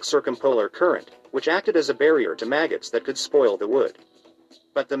Antarctic circumpolar current, which acted as a barrier to maggots that could spoil the wood.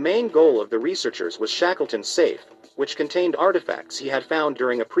 But the main goal of the researchers was Shackleton's safe, which contained artifacts he had found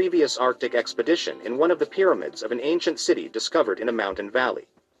during a previous Arctic expedition in one of the pyramids of an ancient city discovered in a mountain valley.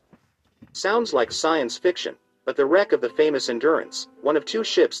 Sounds like science fiction, but the wreck of the famous Endurance, one of 2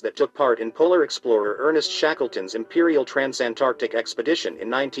 ships that took part in polar explorer Ernest Shackleton's Imperial Transantarctic expedition in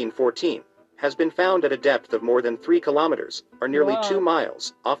 1914, has been found at a depth of more than 3 kilometers, or nearly 2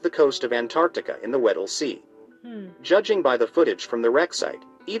 miles, off the coast of Antarctica in the Weddell Sea. Judging by the footage from the wreck site,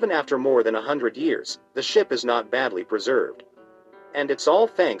 even after more than 100 years, the ship is not badly preserved. And it's all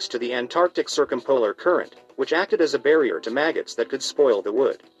thanks to the Antarctic circumpolar current, which acted as a barrier to maggots that could spoil the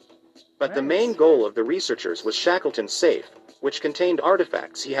wood. But the main goal of the researchers was Shackleton's safe, which contained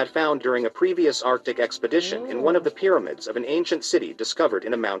artifacts he had found during a previous Arctic expedition in one of the pyramids of an ancient city discovered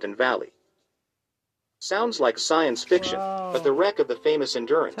in a mountain valley. Sounds like science fiction, but the wreck of the famous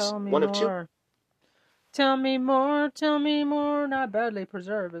Endurance, one of 2... Tell me more, tell me more. Not badly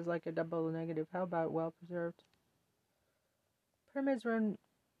preserved is like a double negative. How about well preserved? Pyramids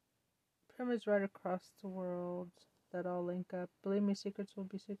right across the world that all link up. Believe me, secrets will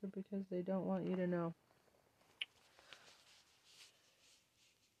be secret because they don't want you to know.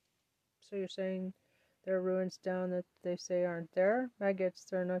 So you're saying there are ruins down that they say aren't there? Maggots,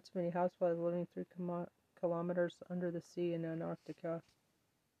 there are not too many housewives living 3 kilometers under the sea in Antarctica.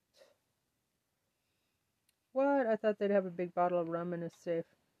 What? I thought they'd have a big bottle of rum in a safe.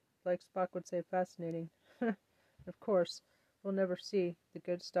 Like Spock would say, fascinating. Of course, we'll never see the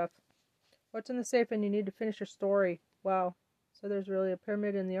good stuff. What's in the safe and you need to finish your story? Wow. So there's really a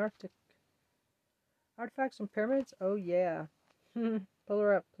pyramid in the Arctic. Artifacts from pyramids? Oh yeah. Pull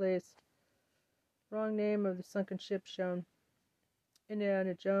her up, please. Wrong name of the sunken ship shown.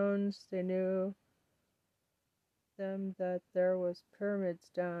 Indiana Jones, they knew them that there was pyramids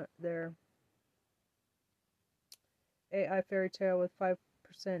down there. AI fairy tale with 5%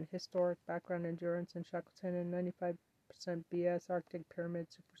 historic background endurance in Shackleton and 95% BS Arctic pyramid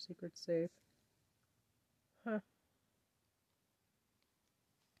super secret safe. Huh.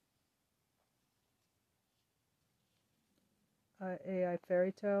 AI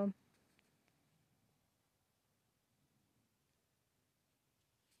fairy tale.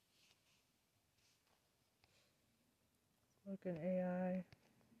 Look at AI.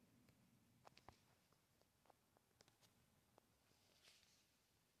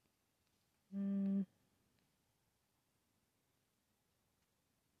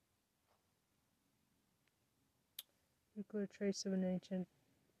 Nuclear trace of an ancient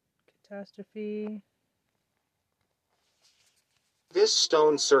catastrophe. This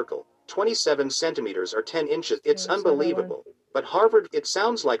stone circle, 27 centimeters or 10 inches, it's unbelievable. But Harvard, it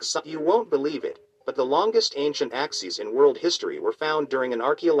sounds like you won't believe it, but the longest ancient axes in world history were found during an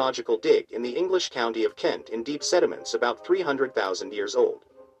archaeological dig in the English county of Kent in deep sediments about 300,000 years old.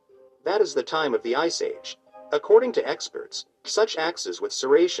 That is the time of the Ice Age. According to experts, such axes with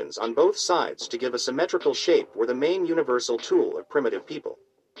serrations on both sides to give a symmetrical shape were the main universal tool of primitive people.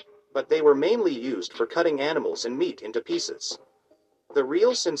 But they were mainly used for cutting animals and meat into pieces. The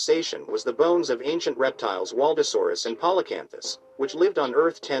real sensation was the bones of ancient reptiles Waldosaurus and Polycanthus, which lived on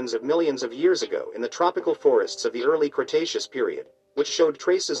Earth tens of millions of years ago in the tropical forests of the early Cretaceous period, which showed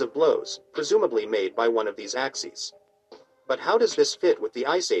traces of blows, presumably made by one of these axes. But how does this fit with the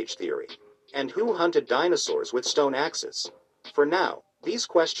Ice Age theory? And who hunted dinosaurs with stone axes? For now, these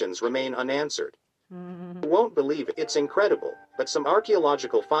questions remain unanswered. You won't believe it, it's incredible, but some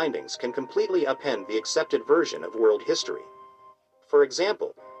archaeological findings can completely upend the accepted version of world history. For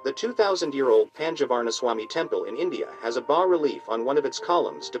example, the 2,000-year-old Panjavarnaswamy temple in India has a bas-relief on one of its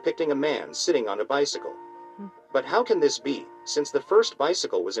columns depicting a man sitting on a bicycle. But how can this be, since the first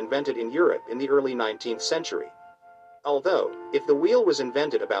bicycle was invented in Europe in the early 19th century? Although, if the wheel was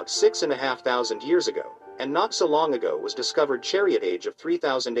invented about 6,500 years ago, and not so long ago was discovered chariot age of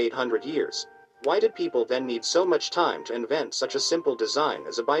 3,800 years, why did people then need so much time to invent such a simple design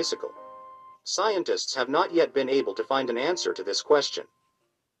as a bicycle? Scientists have not yet been able to find an answer to this question.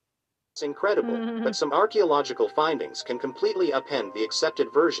 It's incredible, but some archaeological findings can completely upend the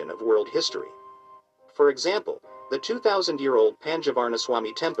accepted version of world history. For example, the 2,000-year-old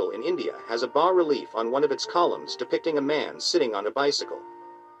Panjavarnaswamy temple in India has a bas-relief on one of its columns depicting a man sitting on a bicycle.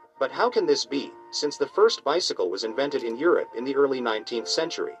 But how can this be, since the first bicycle was invented in Europe in the early 19th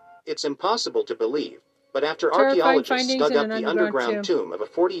century? It's impossible to believe, but after archaeologists dug up the underground tomb of a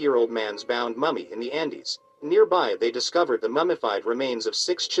 40-year-old man's bound mummy in the Andes, nearby they discovered the mummified remains of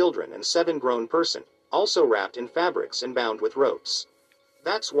 6 children and 7 grown persons, also wrapped in fabrics and bound with ropes.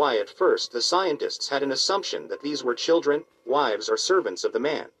 That's why at first the scientists had an assumption that these were children, wives or servants of the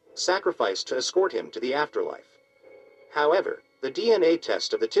man, sacrificed to escort him to the afterlife. However, the DNA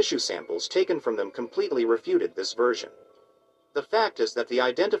test of the tissue samples taken from them completely refuted this version. The fact is that the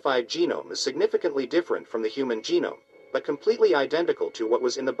identified genome is significantly different from the human genome, but completely identical to what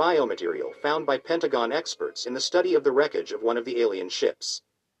was in the biomaterial found by Pentagon experts in the study of the wreckage of one of the alien ships.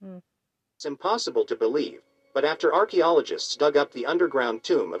 It's impossible to believe, but after archaeologists dug up the underground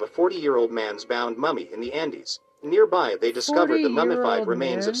tomb of a 40-year-old man's bound mummy in the Andes, nearby they discovered the mummified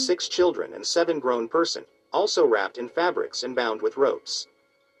remains of 6 children and 7 grown persons, also wrapped in fabrics and bound with ropes.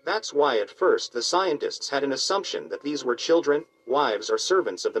 That's why at first the scientists had an assumption that these were children, wives or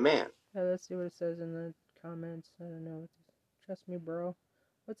servants of the man. Yeah, let's see what it says in the comments. I don't know. Trust me, bro.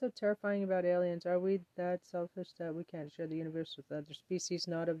 What's so terrifying about aliens? Are we that selfish that we can't share the universe with other species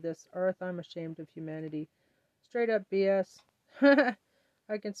not of this earth? I'm ashamed of humanity. Straight up BS.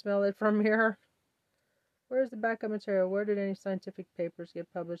 I can smell it from here. Where's the backup material? Where did any scientific papers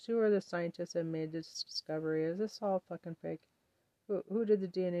get published? Who are the scientists that made this discovery? Is this all fucking fake? Who did the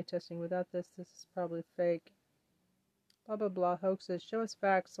DNA testing? Without this is probably fake. Blah, blah, blah. Hoaxes. Show us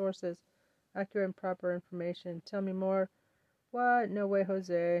facts, sources, accurate and proper information. Tell me more. What? No way,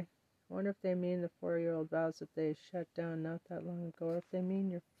 Jose. I wonder if they mean the 4-year-old vows that they shut down not that long ago. Or if they mean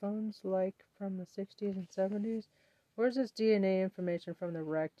your phones like from the 60s and 70s. Where's this DNA information from the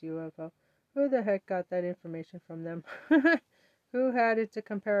wrecked UFO? Who the heck got that information from them? Who had it to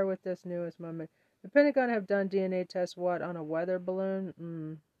compare with this newest moment? The Pentagon have done DNA tests, what, on a weather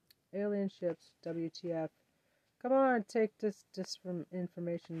balloon? Alien ships, WTF. Come on, take this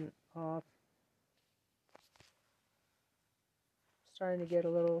information off. Starting to get a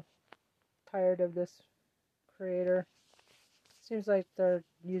little tired of this creator. Seems like they're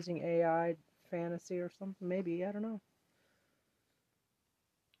using AI fantasy or something, maybe, I don't know.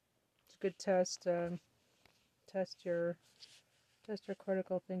 It's a good test, test your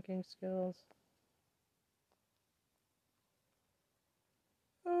critical thinking skills.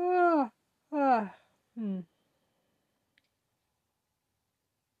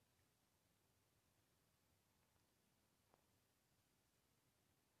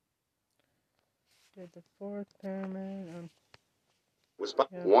 Did the 4th pyramid. was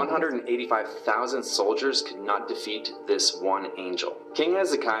 185,000 soldiers could not defeat this one angel. King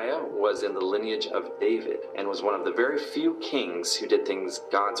Hezekiah was in the lineage of David and was one of the very few kings who did things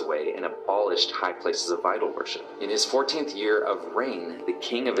God's way and abolished high places of idol worship. In his 14th year of reign, the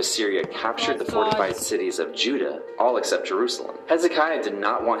king of Assyria captured the fortified cities of Judah, all except Jerusalem. Hezekiah did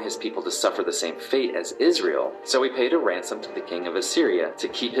not want his people to suffer the same fate as Israel, so he paid a ransom to the king of Assyria to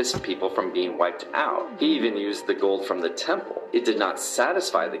keep his people from being wiped out. He even used the gold from the temple. It did not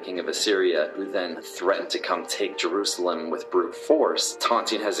satisfy the king of Assyria, who then threatened to come take Jerusalem with brute force,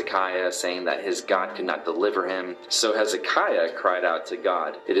 taunting Hezekiah, saying that his God could not deliver him. So Hezekiah cried out to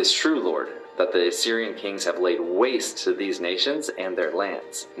God, "It is true, Lord, that the Assyrian kings have laid waste to these nations and their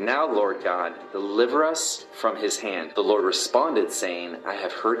lands. Now, Lord God, deliver us from his hand." The Lord responded, saying, "I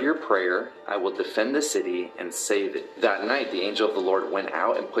have heard your prayer. I will defend the city and save it." That night, the angel of the Lord went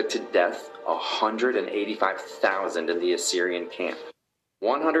out and put to death 185,000 in the Assyrian camp.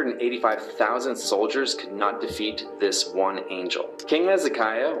 185,000 soldiers could not defeat this one angel. King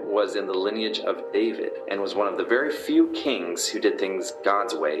Hezekiah was in the lineage of David and was one of the very few kings who did things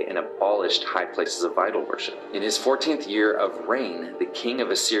God's way and abolished high places of idol worship. In his 14th year of reign, the king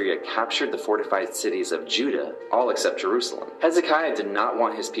of Assyria captured the fortified cities of Judah, all except Jerusalem. Hezekiah did not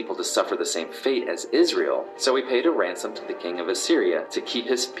want his people to suffer the same fate as Israel, so he paid a ransom to the king of Assyria to keep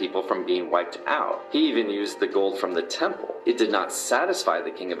his people from being wiped out. He even used the gold from the temple. It did not satisfy the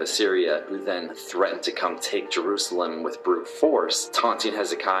king of Assyria, who then threatened to come take Jerusalem with brute force, taunting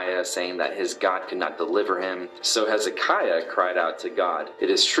Hezekiah, saying that his God could not deliver him. So Hezekiah cried out to God, "It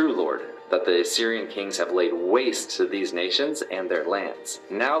is true, Lord, that the Assyrian kings have laid waste to these nations and their lands.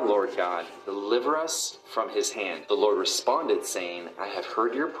 Now, Lord God, deliver us from his hand." The Lord responded, saying, "I have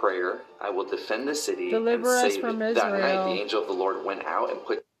heard your prayer. I will defend the city and save it." That night, the angel of the Lord went out and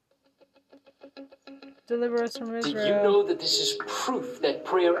put Deliver us from Israel. Do you know that this is proof that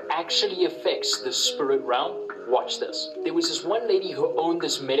prayer actually affects the spirit realm? Watch this. There was this one lady who owned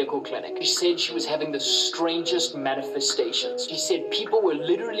this medical clinic. She said she was having the strangest manifestations. She said people were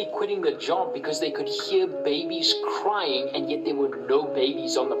literally quitting their job because they could hear babies crying, and yet there were no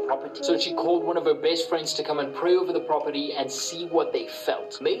babies on the property. So she called one of her best friends to come and pray over the property and see what they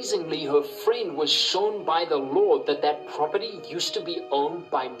felt. Amazingly, her friend was shown by the Lord that that property used to be owned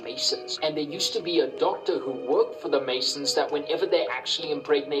by Masons. And there used to be a doctor who worked for the Masons that whenever they actually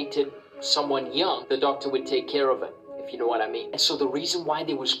impregnated someone young, the doctor would take care of it, if you know what I mean. And so the reason why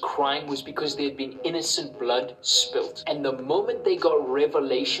there was crying was because there had been innocent blood spilt. And the moment they got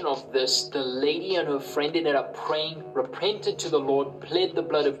revelation of this, the lady and her friend ended up praying, repented to the Lord, pled the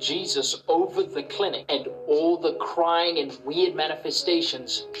blood of Jesus over the clinic, and all the crying and weird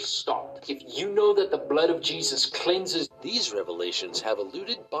manifestations stopped. If you know that the blood of Jesus cleanses... These revelations have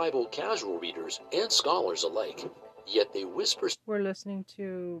eluded Bible casual readers and scholars alike, yet they whisper... We're listening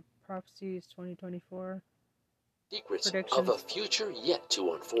to Prophecies 2024. Secrets of a future yet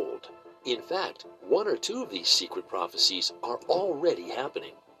to unfold. In fact, one or two of these secret prophecies are already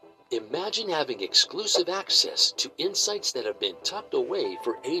happening. Imagine having exclusive access to insights that have been tucked away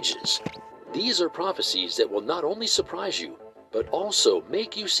for ages. These are prophecies that will not only surprise you, but also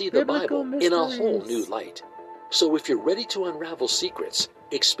make you see the Bible in a whole new light. So if you're ready to unravel secrets,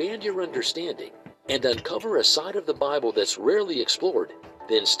 expand your understanding, and uncover a side of the Bible that's rarely explored,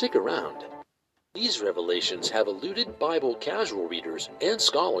 then stick around. These revelations have eluded Bible casual readers and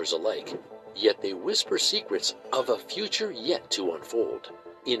scholars alike, yet they whisper secrets of a future yet to unfold.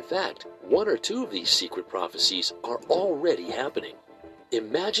 In fact, one or two of these secret prophecies are already happening.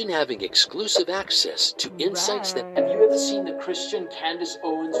 Imagine having exclusive access to insights that... Have you ever seen the Christian Candace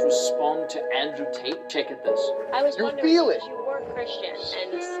Owens respond to Andrew Tate? Check at this. I was wondering, because you were Christian,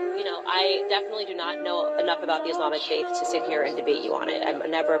 and, you know, I definitely do not know enough about the Islamic faith to sit here and debate you on it.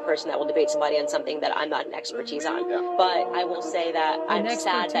 I'm never a person that will debate somebody on something that I'm not an expertise on. But I will say that I'm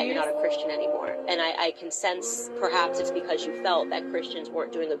sad that you're not a Christian anymore. And I can sense perhaps it's because you felt that Christians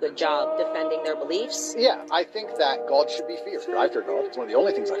weren't doing a good job defending their beliefs. Yeah, I think that God should be feared. I fear God. It's one of the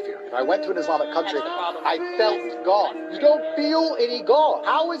only things I fear. If I went to an Islamic country, I felt God. You don't feel any God.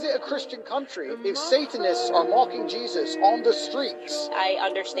 How is it a Christian country if Satanists are mocking Jesus on the streets? I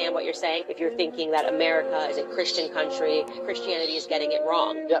understand what you're saying. If you're thinking that America is a Christian country, Christianity is getting it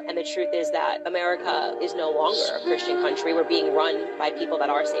wrong. And the truth is that America is no longer a Christian country. We're being run by people that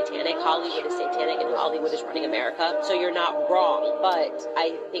are satanic. Hollywood is satanic, and Hollywood is running America. So you're not wrong. But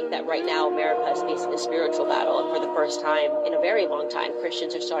I think that right now America is facing a spiritual battle, and for the first time in a very long time,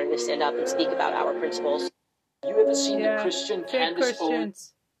 Christians are starting to stand up and speak about our principles. You ever seen the Christian Candace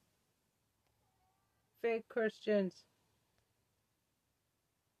Owens? Fake Christians.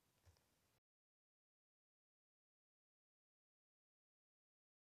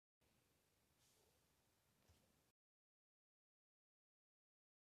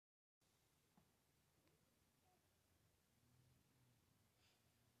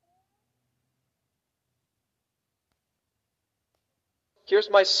 Here's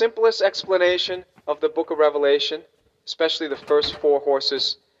my simplest explanation of the book of Revelation, especially the first 4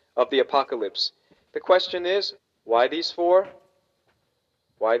 horses of the apocalypse. The question is, why these 4?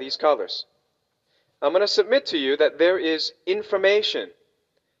 Why these colors? I'm going to submit to you that there is information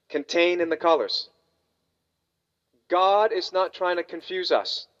contained in the colors. God is not trying to confuse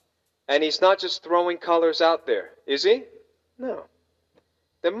us. And He's not just throwing colors out there, is He? No.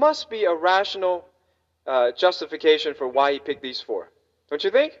 There must be a rational justification for why He picked these 4. Don't you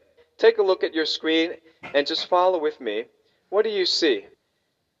think? Take a look at your screen and just follow with me. What do you see?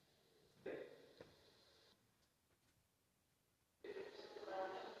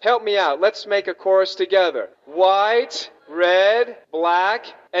 Help me out. Let's make a chorus together. White, red, black,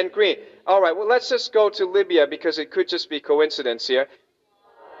 and green. All right, well, let's just go to Libya because it could just be coincidence here.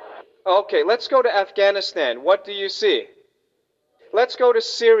 Okay, let's go to Afghanistan. What do you see? Let's go to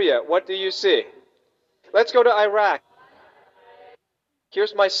Syria. What do you see? Let's go to Iraq.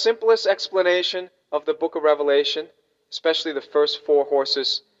 Here's my simplest explanation of the book of Revelation, especially the first 4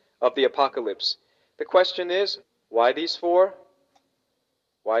 horses of the apocalypse. The question is, why these 4?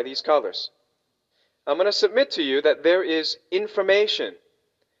 Why these colors? I'm going to submit to you that there is information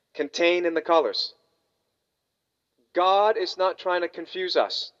contained in the colors. God is not trying to confuse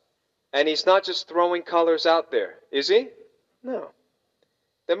us. And He's not just throwing colors out there, is He? No.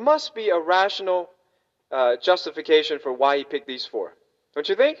 There must be a rational justification for why He picked these 4. Don't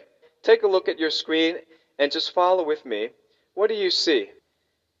you think? Take a look at your screen and just follow with me. What do you see?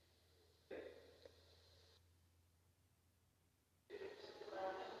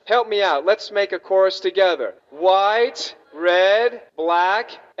 Help me out. Let's make a chorus together. White, red,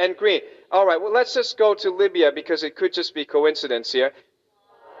 black, and green. All right, well, let's just go to Libya because it could just be coincidence here.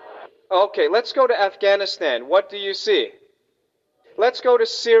 Okay, let's go to Afghanistan. What do you see? Let's go to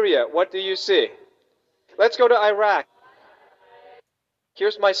Syria. What do you see? Let's go to Iraq.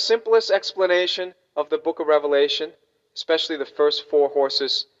 Here's my simplest explanation of the book of Revelation, especially the first 4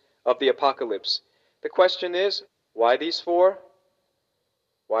 horses of the apocalypse. The question is, why these 4?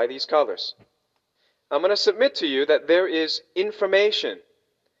 Why these colors? I'm going to submit to you that there is information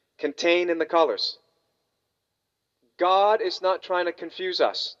contained in the colors. God is not trying to confuse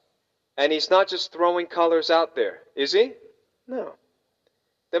us. And He's not just throwing colors out there, is He? No.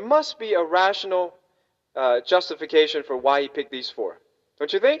 There must be a rational justification for why He picked these 4.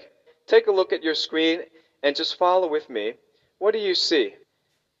 Don't you think? Take a look at your screen and just follow with me. What do you see?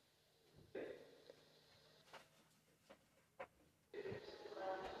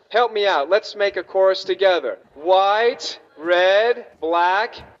 Help me out. Let's make a chorus together. White, red,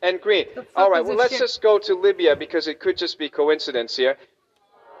 black, and green. All right, well, let's just go to Libya because it could just be coincidence here.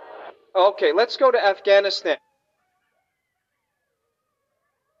 Okay, let's go to Afghanistan.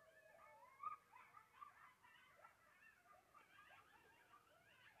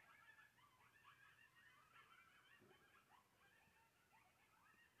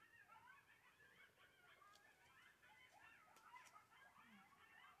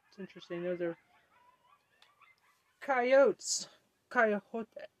 It's interesting. Those are coyotes. Coyote.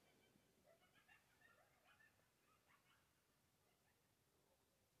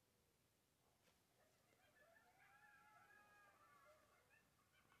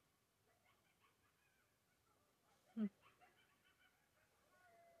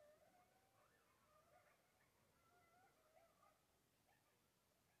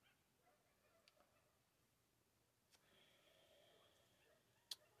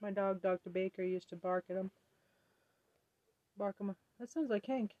 My dog, Dr. Baker, used to bark at him. Bark him. That sounds like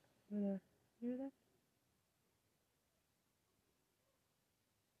Hank. You hear that?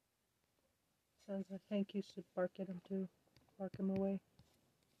 Sounds like Hank used to bark at him too. Bark him away.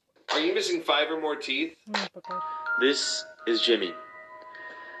 Are you missing 5 or more teeth? This is Jimmy.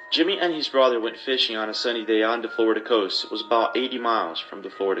 Jimmy and his brother went fishing on a sunny day on the Florida coast. It was about 80 miles from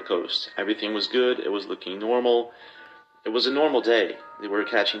the Florida coast. Everything was good. It was looking normal. It was a normal day. They were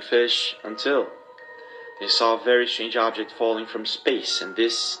catching fish until they saw a very strange object falling from space, and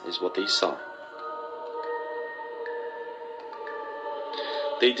this is what they saw.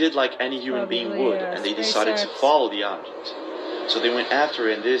 They did like any human being would, and they decided to follow the object. So they went after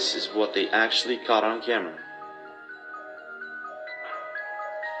it, and this is what they actually caught on camera.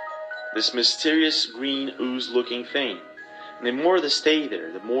 This mysterious green ooze-looking thing. And the more they stayed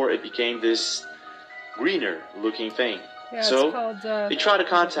there, the more it became this greener-looking thing. Yeah, so called, they try to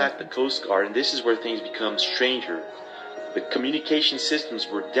contact the Coast Guard, and this is where things become stranger. The communication systems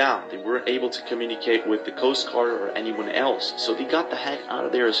were down. They weren't able to communicate with the Coast Guard or anyone else. So they got the heck out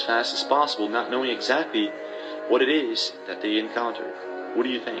of there as fast as possible, not knowing exactly what it is that they encountered. What do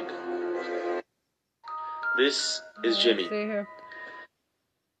you think? This is Jimmy.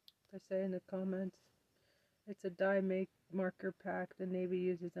 I say in the comments. It's a dye marker pack. The Navy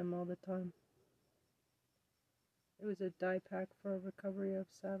uses them all the time. It was a dye pack for recovery of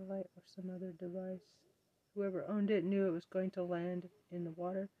satellite or some other device. Whoever owned it knew it was going to land in the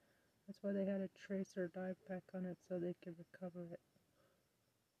water. That's why they had a tracer dye pack on it so they could recover it.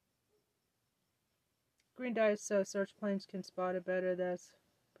 Green dye so search planes can spot it better. That's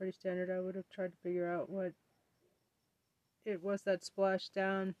pretty standard. I would have tried to figure out what it was that splashed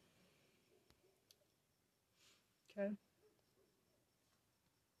down. Okay.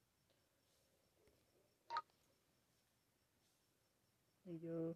 Yo.